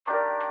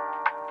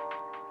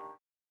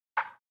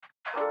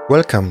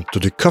Welcome to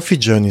the Coffee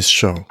Journeys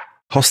show,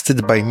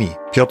 hosted by me,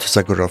 Piotr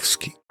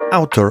Zagorowski,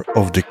 author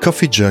of the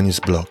Coffee Journeys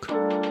blog.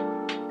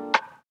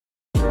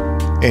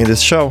 In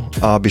this show,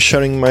 I'll be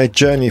sharing my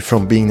journey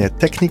from being a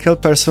technical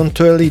person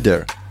to a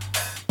leader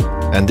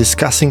and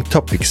discussing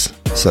topics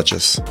such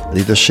as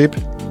leadership,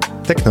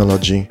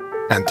 technology,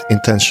 and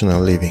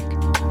intentional living.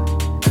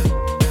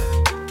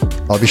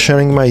 I'll be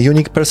sharing my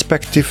unique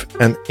perspective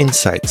and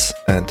insights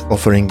and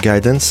offering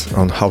guidance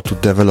on how to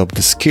develop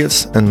the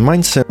skills and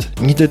mindset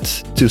needed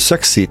to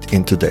succeed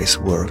in today's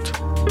world.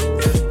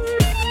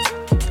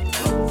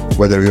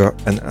 Whether you're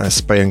an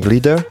aspiring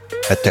leader,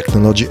 a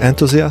technology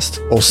enthusiast,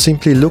 or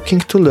simply looking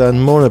to learn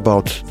more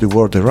about the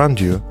world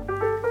around you,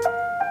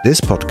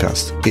 this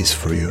podcast is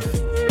for you.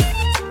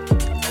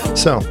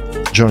 So,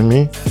 join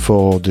me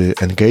for the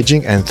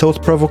engaging and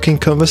thought-provoking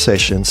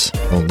conversations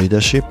on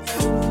leadership,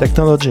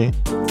 technology,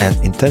 and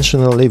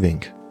intentional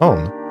living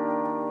on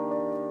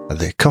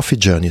the Coffee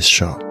Journeys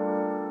show.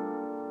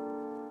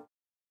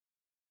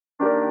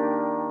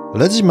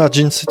 Let's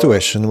imagine a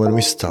situation when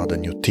we start a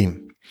new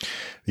team.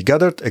 We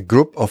gathered a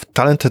group of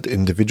talented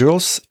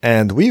individuals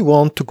and we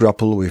want to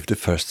grapple with the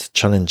first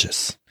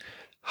challenges.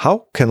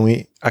 How can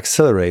we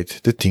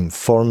accelerate the team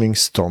forming,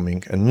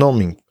 storming, and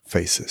norming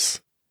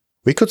phases?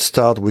 We could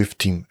start with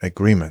team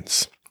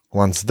agreements.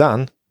 Once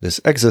done, this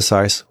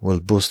exercise will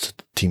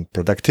boost team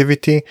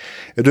productivity.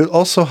 It will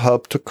also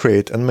help to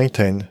create and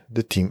maintain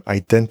the team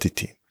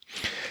identity.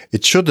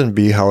 It shouldn't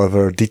be,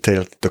 however,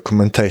 detailed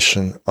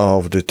documentation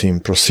of the team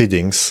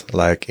proceedings,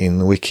 like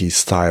in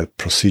wiki-style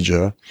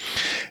procedure.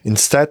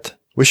 Instead,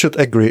 we should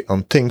agree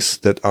on things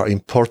that are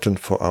important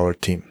for our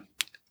team.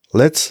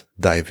 Let's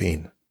dive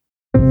in.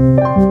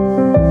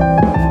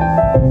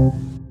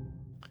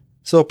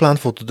 So, plan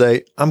for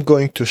today, I'm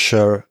going to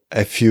share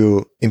a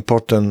few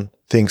important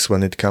things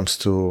when it comes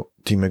to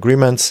team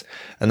agreements,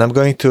 and I'm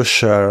going to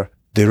share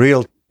the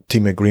real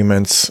team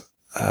agreements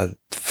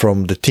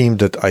from the team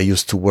that I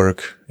used to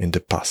work in the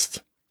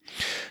past.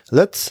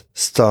 Let's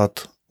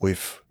start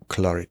with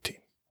clarity.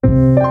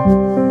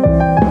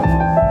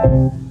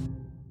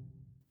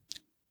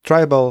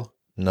 Tribal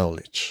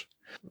knowledge.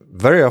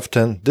 Very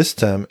often, this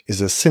term is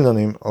a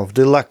synonym of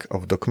the lack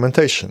of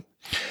documentation.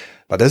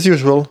 But as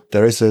usual,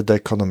 there is a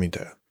dichotomy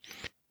there.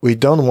 We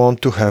don't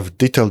want to have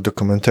detailed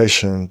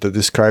documentation that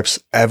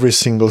describes every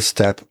single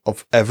step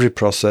of every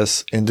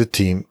process in the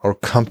team or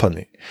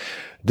company.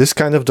 This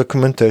kind of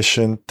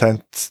documentation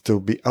tends to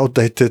be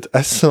outdated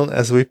as soon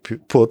as we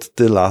put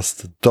the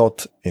last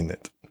dot in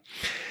it.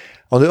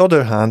 On the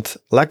other hand,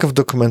 lack of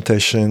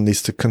documentation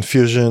leads to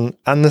confusion,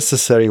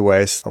 unnecessary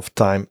waste of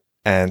time,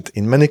 and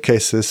in many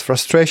cases,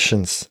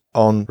 frustrations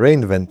on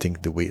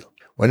reinventing the wheel.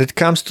 When it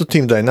comes to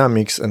team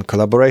dynamics and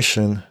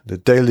collaboration, the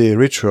daily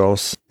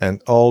rituals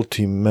and all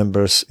team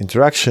members'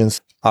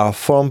 interactions are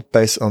formed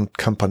based on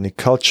company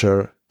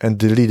culture and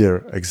the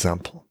leader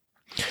example.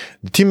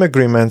 The team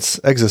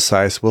agreements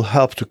exercise will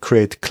help to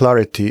create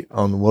clarity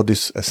on what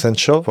is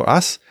essential for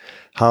us,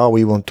 how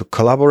we want to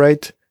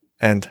collaborate,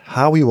 and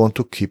how we want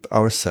to keep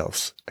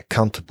ourselves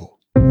accountable.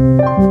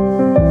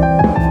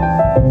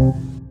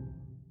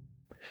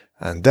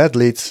 And that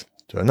leads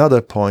to another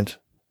point,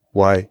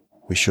 why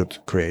we should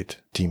create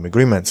team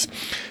agreements.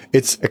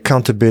 It's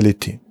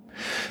accountability.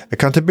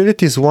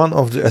 Accountability is one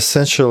of the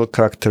essential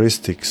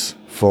characteristics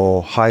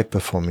for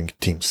high-performing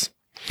teams.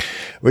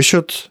 We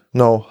should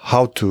know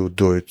how to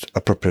do it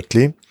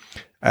appropriately,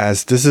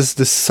 as this is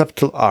the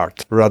subtle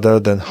art rather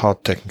than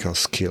hard technical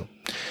skill.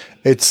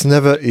 It's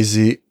never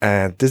easy,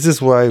 and this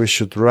is why we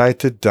should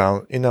write it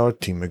down in our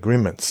team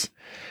agreements.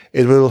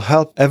 It will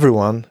help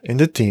everyone in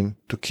the team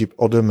to keep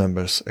other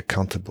members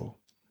accountable.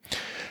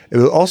 It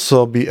will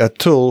also be a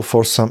tool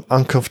for some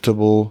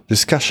uncomfortable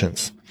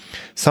discussions.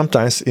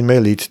 Sometimes it may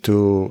lead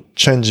to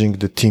changing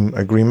the team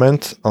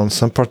agreement on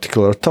some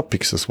particular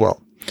topics as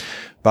well.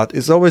 But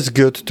it's always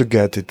good to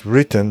get it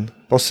written,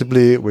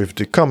 possibly with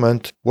the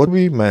comment what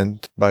we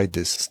meant by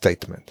this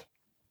statement.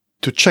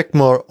 To check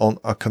more on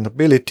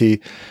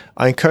accountability,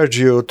 I encourage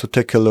you to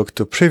take a look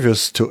to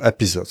previous two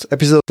episodes.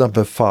 Episode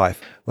number 5,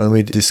 when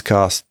we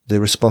discussed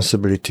the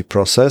responsibility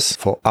process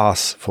for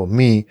us, for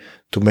me,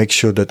 to make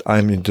sure that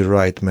I'm in the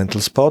right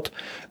mental spot.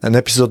 And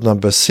episode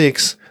number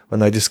 6,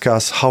 when I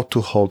discuss how to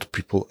hold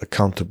people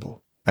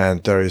accountable.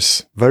 And there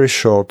is very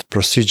short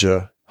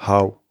procedure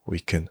how we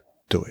can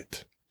do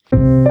it.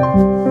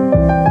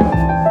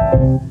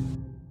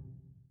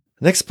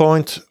 Next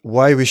point,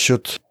 why we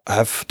should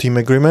have team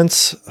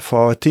agreements for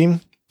our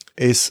team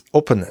is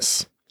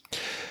openness.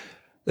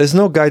 There's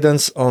no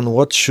guidance on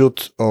what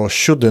should or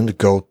shouldn't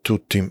go to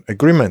team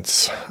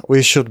agreements.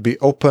 We should be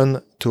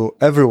open to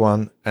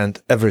everyone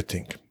and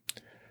everything.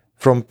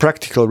 From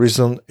practical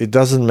reason, it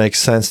doesn't make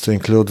sense to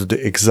include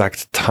the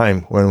exact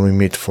time when we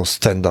meet for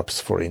stand-ups,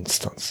 for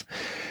instance.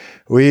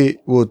 We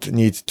would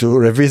need to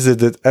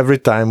revisit it every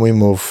time we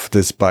move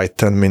this by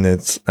 10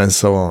 minutes and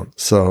so on.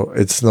 So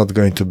it's not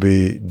going to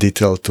be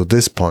detailed to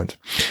this point.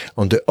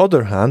 On the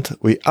other hand,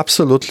 we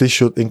absolutely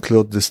should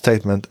include the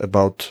statement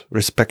about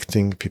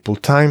respecting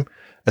people's time,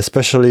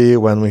 especially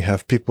when we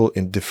have people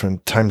in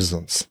different time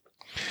zones.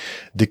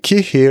 The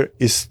key here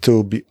is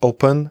to be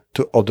open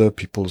to other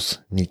people's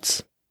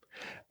needs.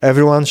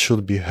 Everyone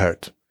should be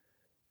heard.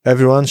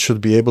 Everyone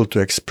should be able to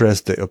express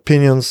their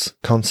opinions,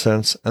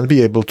 concerns, and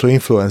be able to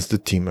influence the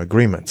team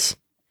agreements.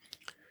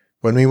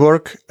 When we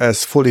work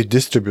as fully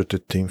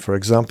distributed team, for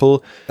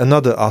example,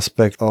 another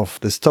aspect of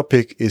this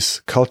topic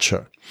is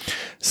culture.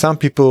 Some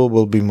people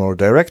will be more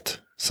direct,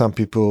 some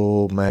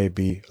people may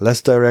be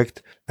less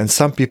direct, and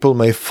some people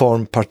may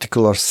form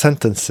particular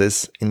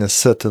sentences in a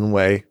certain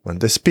way when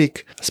they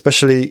speak,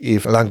 especially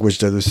if a language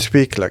that we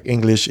speak, like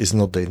English, is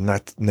not their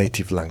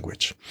native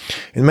language.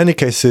 In many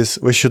cases,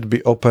 we should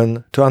be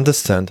open to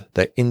understand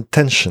their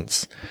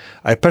intentions.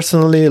 I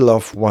personally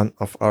love one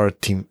of our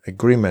team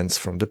agreements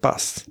from the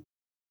past.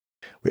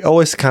 We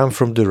always come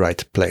from the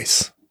right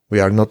place.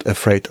 We are not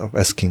afraid of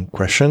asking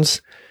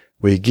questions.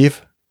 We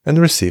give and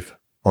receive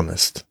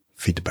honest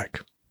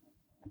feedback.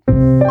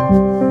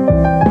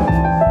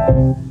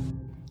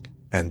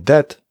 And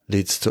that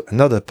leads to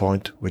another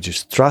point, which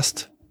is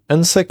trust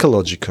and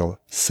psychological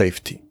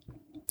safety.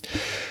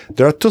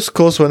 There are two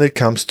schools when it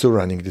comes to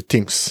running the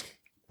teams.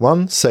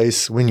 One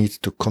says we need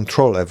to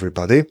control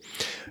everybody.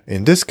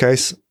 In this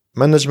case,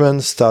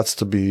 management starts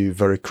to be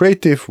very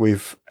creative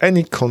with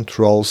any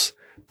controls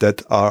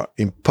that are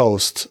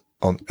imposed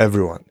on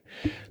everyone.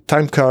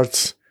 Time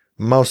cards,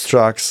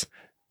 mousetracks,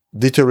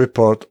 detailed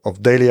report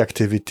of daily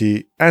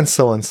activity, and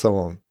so on and so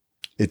on.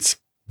 It's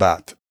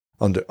bad.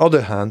 On the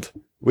other hand,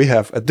 we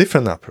have a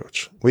different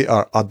approach. We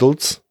are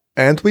adults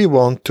and we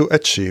want to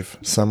achieve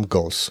some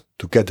goals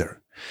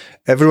together.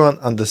 Everyone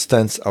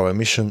understands our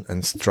mission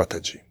and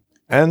strategy.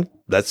 And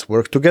let's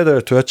work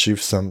together to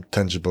achieve some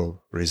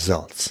tangible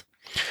results.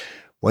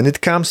 When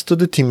it comes to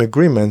the team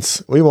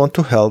agreements, we want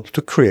to help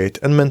to create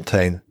and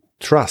maintain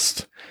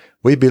trust.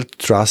 We build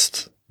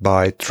trust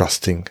by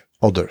trusting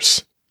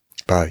others,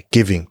 by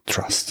giving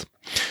trust.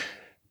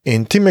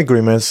 In team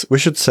agreements, we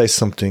should say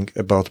something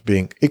about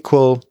being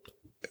equal,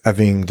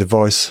 having the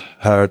voice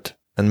heard,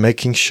 and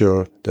making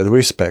sure that we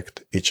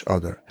respect each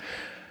other.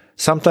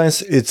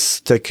 Sometimes it's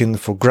taken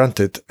for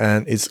granted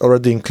and it's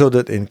already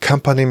included in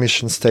company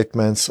mission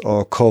statements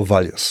or core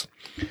values.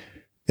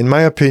 In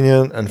my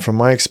opinion and from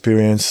my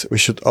experience, we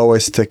should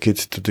always take it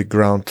to the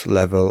ground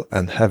level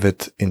and have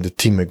it in the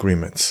team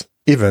agreements,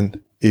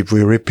 even if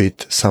we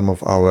repeat some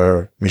of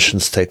our mission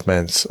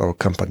statements or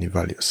company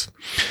values.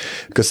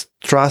 Because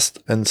trust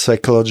and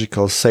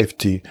psychological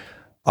safety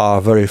are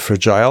very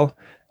fragile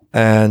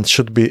and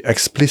should be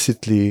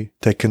explicitly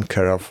taken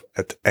care of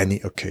at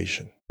any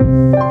occasion.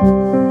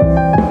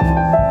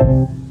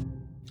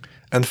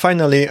 And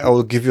finally, I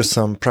will give you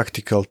some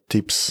practical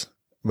tips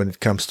when it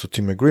comes to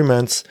team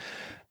agreements,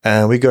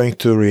 and we're going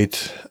to read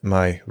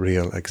my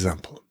real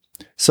example.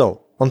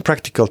 So, on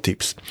practical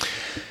tips.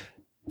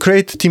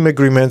 Create team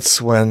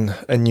agreements when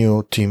a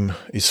new team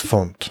is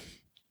formed.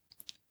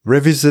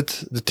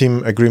 Revisit the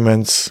team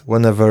agreements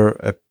whenever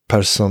a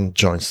person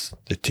joins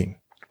the team.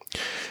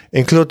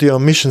 Include your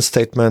mission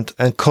statement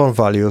and core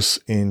values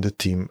in the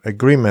team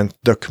agreement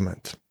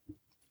document.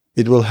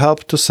 It will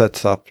help to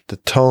set up the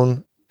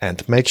tone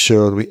and make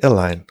sure we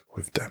align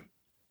with them.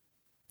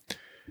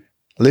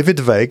 Leave it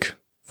vague.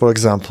 For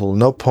example,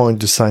 no point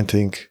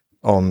deciding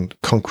on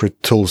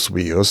concrete tools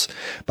we use,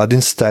 but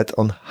instead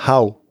on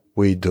how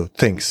we do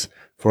things.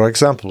 For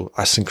example,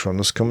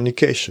 asynchronous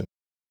communication.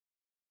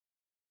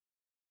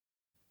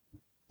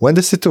 When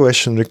the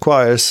situation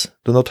requires,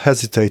 do not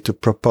hesitate to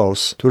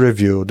propose to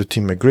review the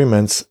team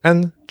agreements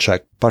and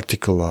check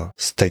particular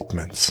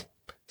statements,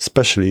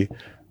 especially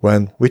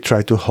when we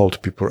try to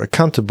hold people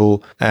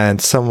accountable and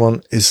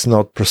someone is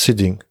not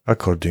proceeding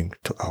according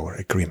to our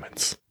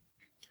agreements.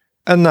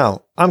 And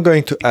now I'm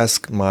going to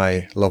ask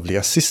my lovely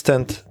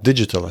assistant,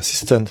 digital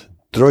assistant,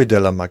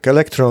 Droidela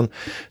MacElectron,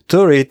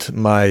 to read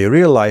my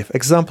real-life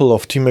example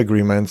of team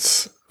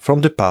agreements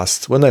from the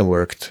past when I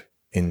worked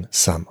in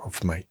some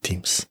of my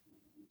teams.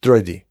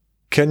 Droidy,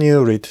 can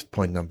you read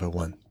point number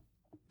 1?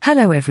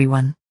 Hello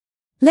everyone.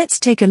 Let's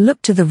take a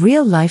look to the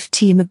real-life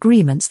team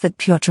agreements that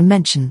Piotr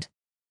mentioned.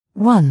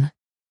 1.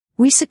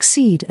 We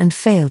succeed and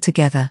fail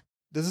together.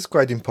 This is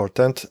quite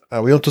important.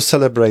 We want to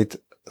celebrate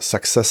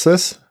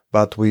successes,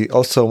 but we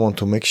also want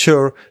to make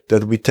sure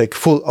that we take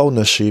full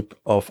ownership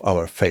of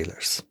our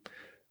failures.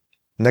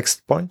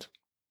 Next point.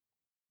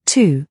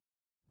 2.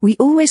 We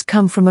always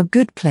come from a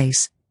good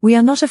place. We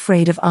are not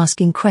afraid of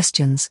asking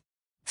questions.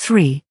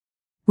 3.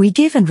 We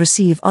give and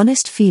receive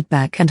honest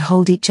feedback and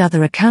hold each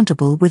other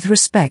accountable with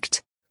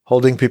respect.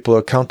 Holding people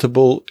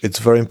accountable, it's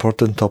a very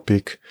important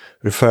topic.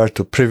 Refer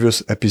to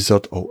previous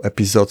episode or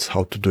episodes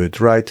how to do it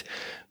right.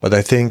 But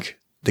I think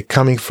the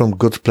coming from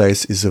good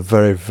place is a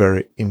very,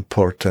 very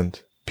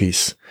important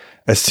piece.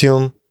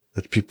 Assume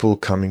that people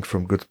coming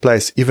from good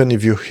place, even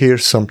if you hear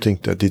something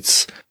that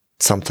it's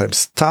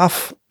sometimes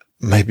tough,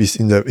 maybe it's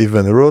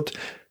even rude,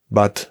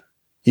 but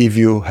if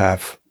you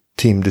have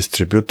team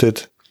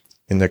distributed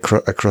in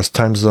across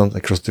time zones,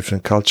 across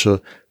different culture,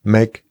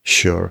 make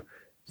sure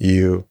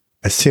you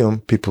assume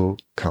people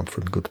come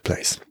from good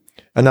place.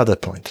 Another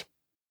point.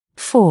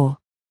 4.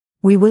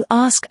 We will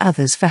ask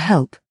others for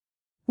help.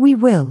 We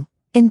will,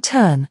 in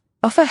turn,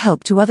 offer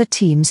help to other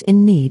teams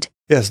in need.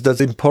 Yes,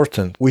 that's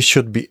important. We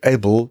should be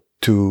able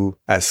to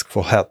ask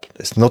for help.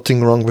 There's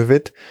nothing wrong with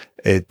it.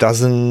 It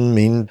doesn't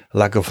mean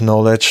lack of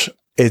knowledge.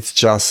 It's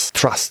just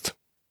trust.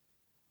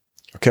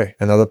 Okay,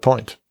 another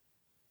point.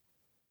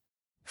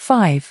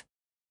 5.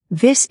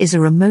 This is a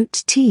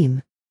remote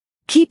team.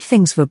 Keep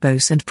things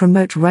verbose and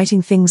promote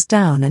writing things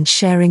down and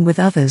sharing with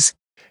others.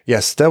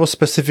 Yes, there was a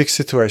specific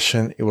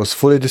situation. It was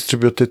fully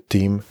distributed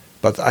team,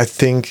 but I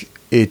think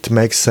it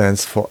makes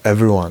sense for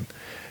everyone.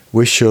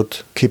 We should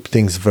keep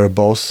things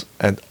verbose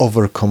and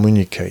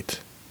over-communicate.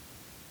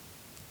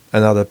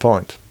 Another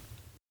point.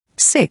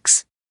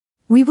 6.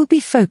 We will be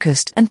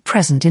focused and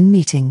present in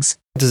meetings.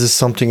 This is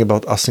something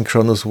about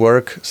asynchronous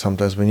work.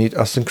 Sometimes we need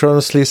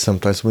asynchronously,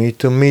 sometimes we need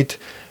to meet,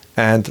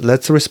 and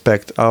let's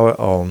respect our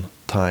own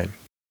time.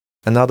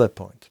 Another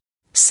point.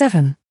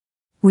 7.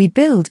 We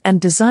build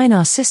and design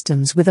our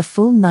systems with a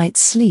full night's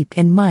sleep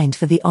in mind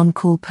for the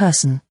on-call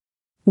person.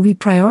 We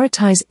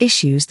prioritize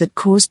issues that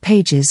cause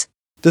pages.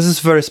 This is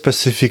very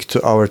specific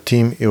to our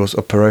team. It was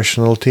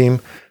operational team.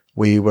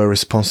 We were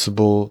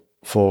responsible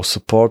for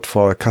support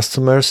for our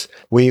customers.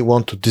 We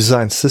want to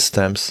design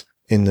systems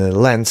in the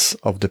lens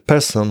of the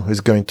person who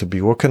is going to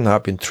be woken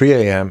up in 3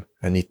 a.m.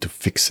 and need to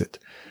fix it.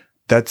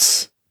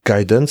 That's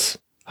guidance,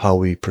 how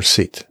we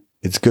proceed.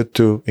 It's good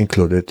to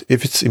include it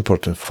if it's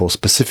important for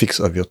specifics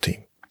of your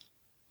team.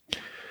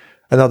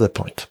 Another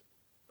point.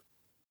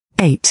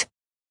 8.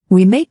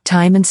 We make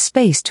time and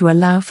space to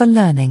allow for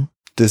learning.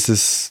 This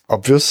is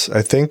obvious,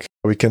 I think.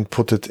 We can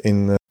put it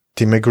in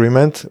team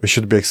agreement. We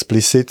should be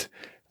explicit.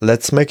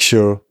 Let's make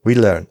sure we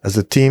learn as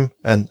a team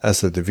and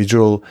as an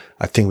individual.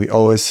 I think we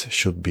always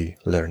should be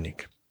learning.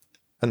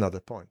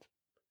 Another point.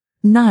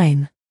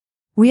 9.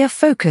 We are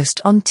focused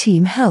on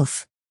team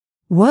health.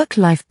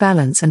 Work-life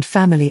balance and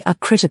family are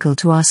critical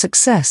to our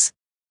success.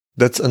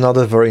 That's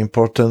another very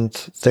important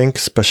thing,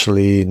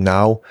 especially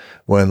now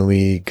when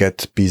we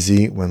get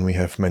busy, when we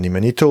have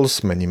many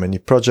tools, many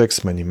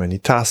projects, many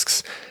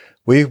tasks.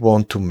 We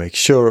want to make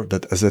sure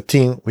that as a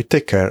team, we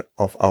take care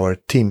of our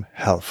team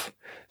health.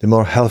 The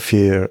more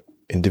healthier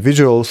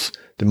individuals,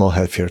 the more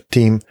healthier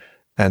team,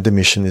 and the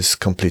mission is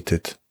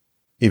completed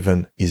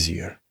even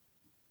easier.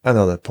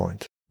 Another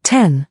point.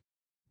 10.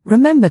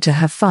 Remember to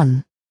have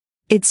fun.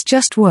 It's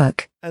just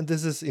work. And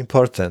this is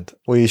important.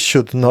 We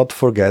should not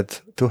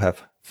forget to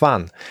have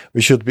fun.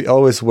 We should be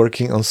always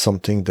working on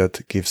something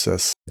that gives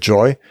us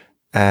joy,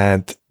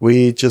 and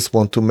we just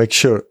want to make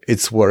sure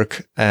it's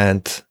work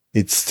and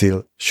it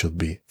still should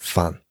be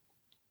fun.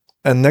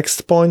 And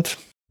next point.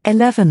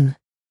 11.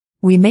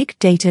 We make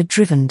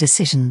data-driven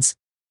decisions.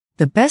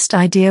 The best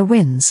idea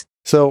wins.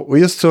 So we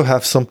used to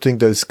have something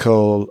that is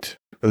called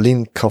a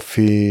Lean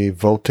Coffee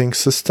voting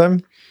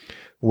system,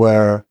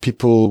 where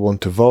people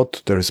want to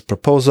vote, there is a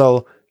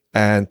proposal,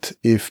 and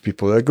if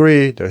people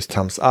agree, there's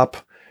thumbs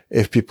up.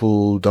 If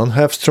people don't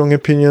have strong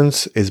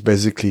opinions, it's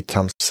basically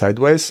thumbs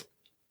sideways.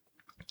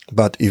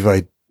 But if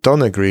I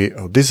don't agree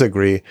or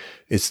disagree,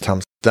 it's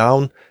thumbs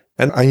down,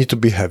 and I need to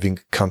be having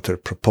counter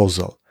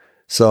proposal.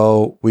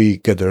 So we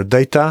gather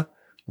data,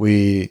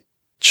 we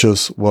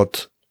choose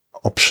what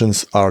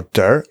options are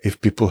there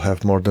if people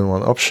have more than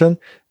one option,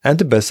 and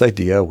the best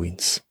idea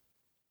wins.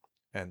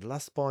 And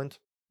last point.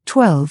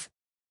 12.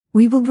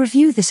 We will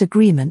review this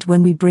agreement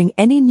when we bring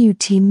any new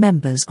team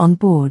members on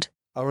board.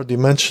 I already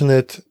mentioned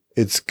it.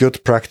 It's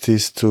good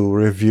practice to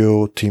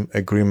review team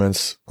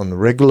agreements on a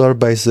regular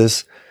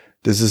basis.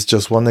 This is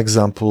just one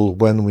example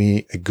when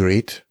we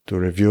agreed to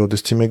review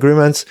these team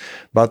agreements,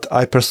 but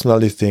I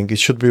personally think it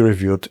should be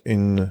reviewed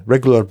in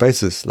regular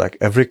basis, like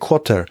every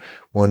quarter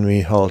when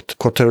we hold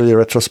quarterly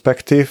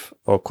retrospective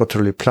or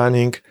quarterly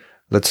planning.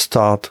 Let's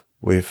start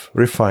with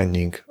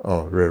refining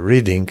or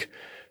rereading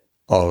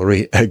or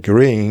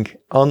re-agreeing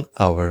on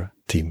our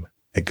team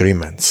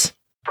agreements.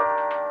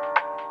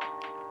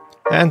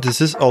 And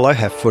this is all I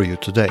have for you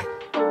today.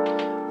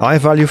 I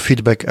value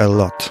feedback a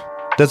lot.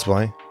 That's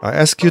why I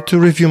ask you to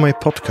review my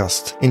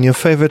podcast in your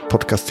favorite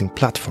podcasting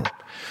platform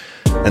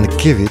and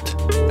give it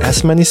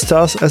as many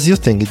stars as you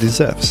think it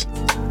deserves.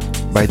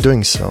 By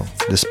doing so,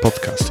 this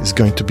podcast is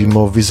going to be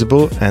more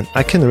visible and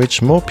I can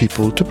reach more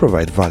people to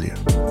provide value.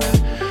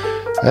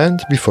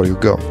 And before you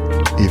go,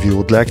 if you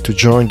would like to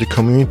join the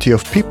community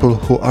of people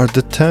who are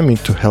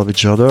determined to help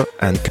each other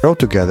and grow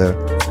together,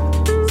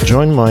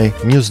 join my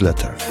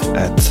newsletter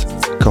at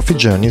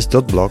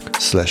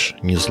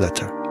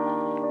coffeejourneys.blog/newsletter.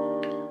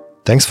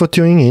 Thanks for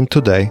tuning in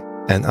today,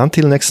 and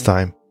until next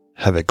time,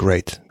 have a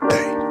great